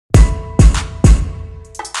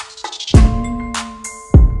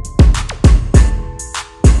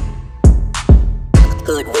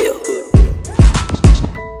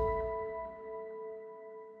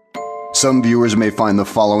Some viewers may find the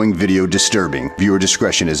following video disturbing. Viewer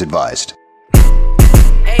discretion is advised.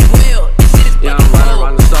 Yeah, I'm riding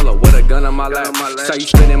around the solo with a gun on my lap. Say you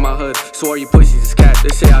spin in my hood, swear you pussies is cat. They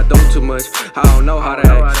say I do too much, I don't know how to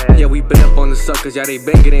act. Yeah, we been up on the suckers, yeah, they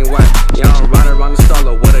been getting whack. Yeah, I'm riding around the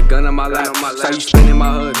solo with a gun on my lap. Say you spin in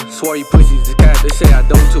my hood, swear you pussies is cat. They say I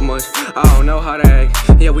do too much, I don't know how to act.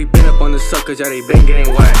 Yeah, we been up on the suckers, yeah, they been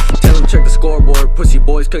getting whack. Tell them check the scoreboard, pussy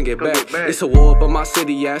boys couldn't get back. It's a war up on my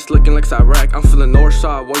city, ass looking like Iraq. I'm feeling north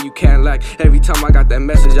side, where you can't lack. Every time I got that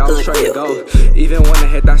message, I was trying to go. Even when I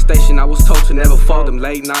hit that station, I was told to never fall. Them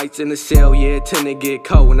late nights in the cell, yeah, it tend to get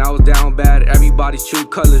cold. When I was down bad, everybody's true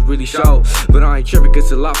colors really show. But I ain't tripping, cause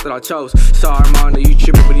it's a life that I chose. Sorry, man, you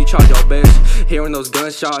tripping, but you tried your best. Hearing those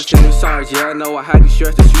gunshots and them sirens, yeah, I know I had to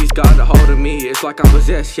stress. The streets got a hold of me, it's like I'm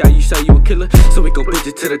possessed. Yeah, you say you a killer, so we gon' put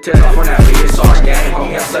you to the test. From that BSR gang,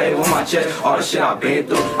 homie, I say it with my chest. All the shit I've been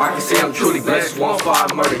through, I can say I'm truly blessed.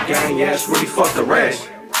 1-5 murder gang, yeah, it's really fuck the rest.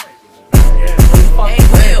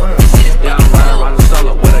 Yeah, I'm riding around the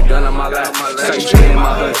solo with a gun on my lap. Say you spin in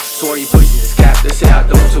my hood, swear you pussies is cap. They say I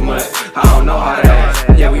do too much, I don't know how to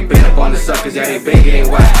act. Yeah, we been up on the suckers, yeah, they been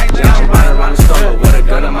getting whack. Yeah, I'm riding around the solo with a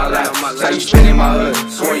gun on my lap. Say you spin in my hood,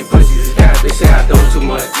 swear you pussies is cap. They say I do too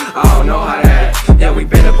much, I don't know how to act. Yeah, we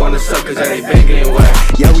been up on the suckers, yeah, they been getting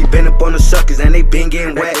whack. Yeah, we been up on the suckers and they been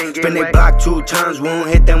getting wet. Spin they block 2 times, we don't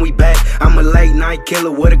hit, then we back. I'm a late night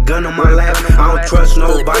killer with a gun on my lap. I don't trust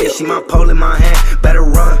nobody, see my pole in my hand. Better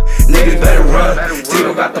run, niggas better run.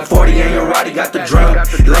 Tito got the 40 and your Roddy got the drum.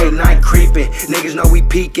 Late night creeping, niggas know we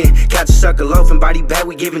peeking. Catch a sucker loafing, body bad,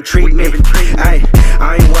 we giving treatment. Ay,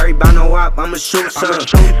 I ain't worried about no op, I'ma shoot some.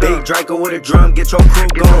 Big Draco with a drum, get your crew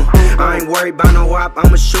going. I ain't worried about no op,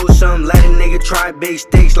 I'ma shoot some. Let a nigga try big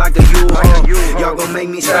sticks like a U-Haul. Y'all gon' make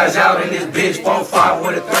me spaz out in this bitch. 4-5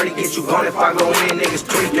 with a 30, get you gone if I go in, niggas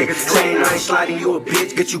tweaking. Saying I ain't sliding you a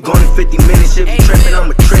bitch, get you gone in 50 minutes. If you trippin',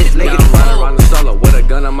 I'ma trip, nigga. I'm riding around the solo with a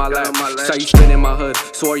gun on my lap. Say you spin in my hood,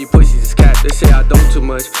 swear you pussies is cat. They say I do too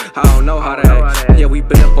much, I don't know how to act. Yeah, we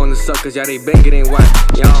been up on the suckers, yeah, they been getting whack.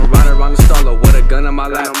 Yeah, I'm riding around the solo with a gun on my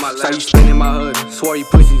lap. Say you spin in my hood, swear you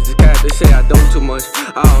pussies is cat. They say I do too much,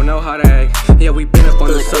 I don't know how to act. Yeah, we been up on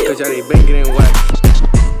the suckers, yeah, they been getting whack.